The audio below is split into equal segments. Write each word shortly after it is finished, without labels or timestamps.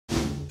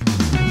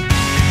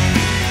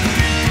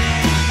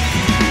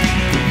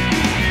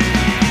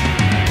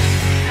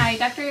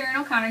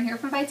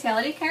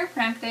Vitality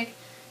Chiropractic.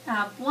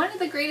 One of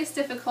the greatest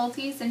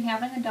difficulties in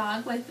having a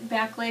dog with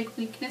back leg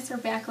weakness or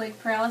back leg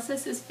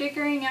paralysis is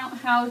figuring out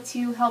how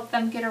to help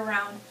them get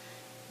around.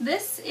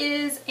 This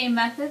is a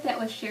method that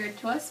was shared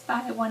to us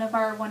by one of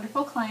our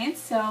wonderful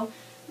clients, so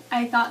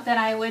I thought that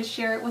I would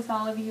share it with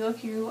all of you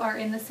if you are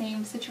in the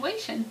same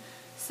situation.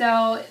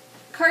 So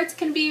carts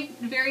can be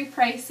very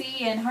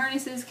pricey and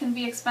harnesses can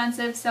be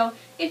expensive, so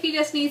if you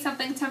just need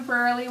something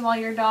temporarily while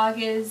your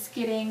dog is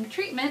getting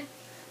treatment,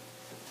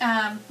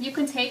 you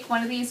can take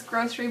one of these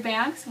grocery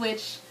bags,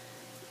 which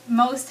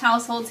most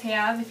households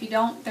have. If you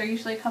don't, they're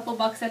usually a couple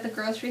bucks at the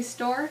grocery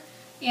store,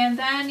 and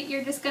then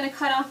you're just going to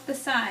cut off the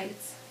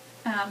sides.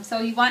 So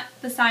you want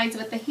the sides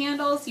with the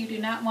handles, you do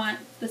not want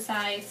the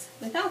sides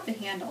without the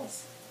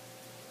handles.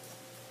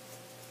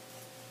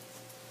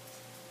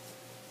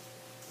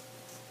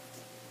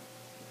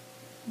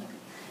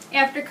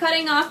 After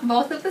cutting off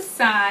both of the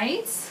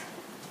sides,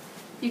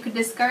 you could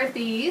discard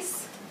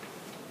these,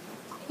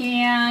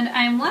 and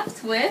I'm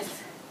left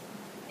with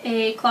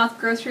a cloth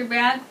grocery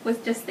bag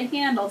with just the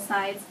handle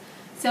sides.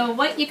 So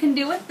what you can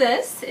do with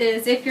this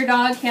is, if your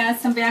dog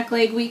has some back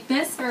leg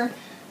weakness or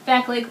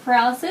back leg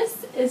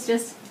paralysis, is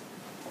just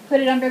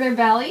put it under their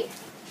belly,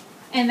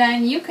 and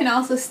then you can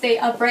also stay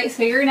upright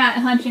so you're not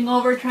hunching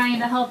over trying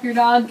to help your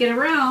dog get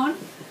around.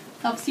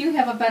 Helps you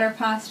have a better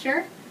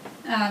posture.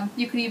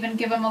 You could even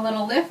give them a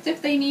little lift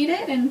if they need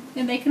it, and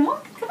they can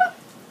walk. Come on.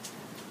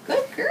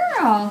 Good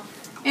girl.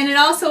 And it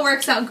also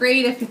works out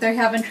great if they're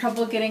having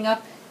trouble getting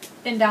up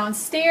and down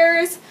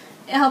stairs.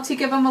 It helps you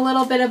give them a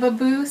little bit of a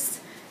boost.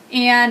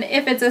 And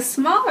if it's a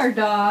smaller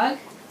dog,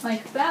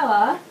 like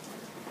Bella,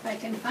 if I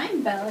can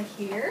find Bella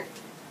here.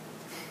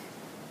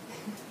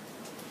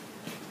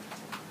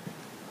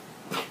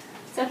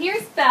 So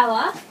here's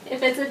Bella.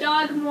 If it's a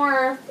dog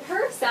more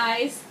her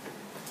size,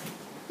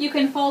 you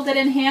can fold it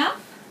in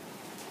half.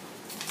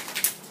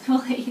 I'll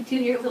let you do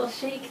your little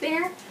shake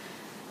there.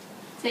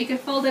 So you can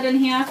fold it in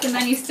half, and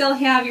then you still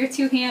have your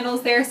two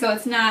handles there, so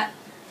it's not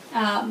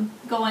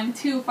going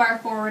too far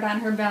forward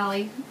on her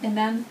belly. And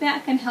then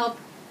that can help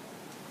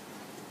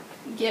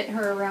get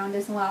her around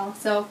as well.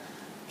 So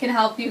it can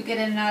help you get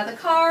in and out of the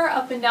car,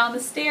 up and down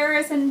the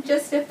stairs, and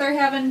just if they're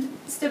having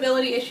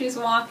stability issues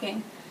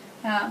walking.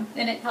 And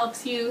it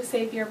helps you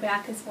save your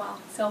back as well.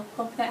 So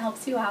hope that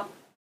helps you out.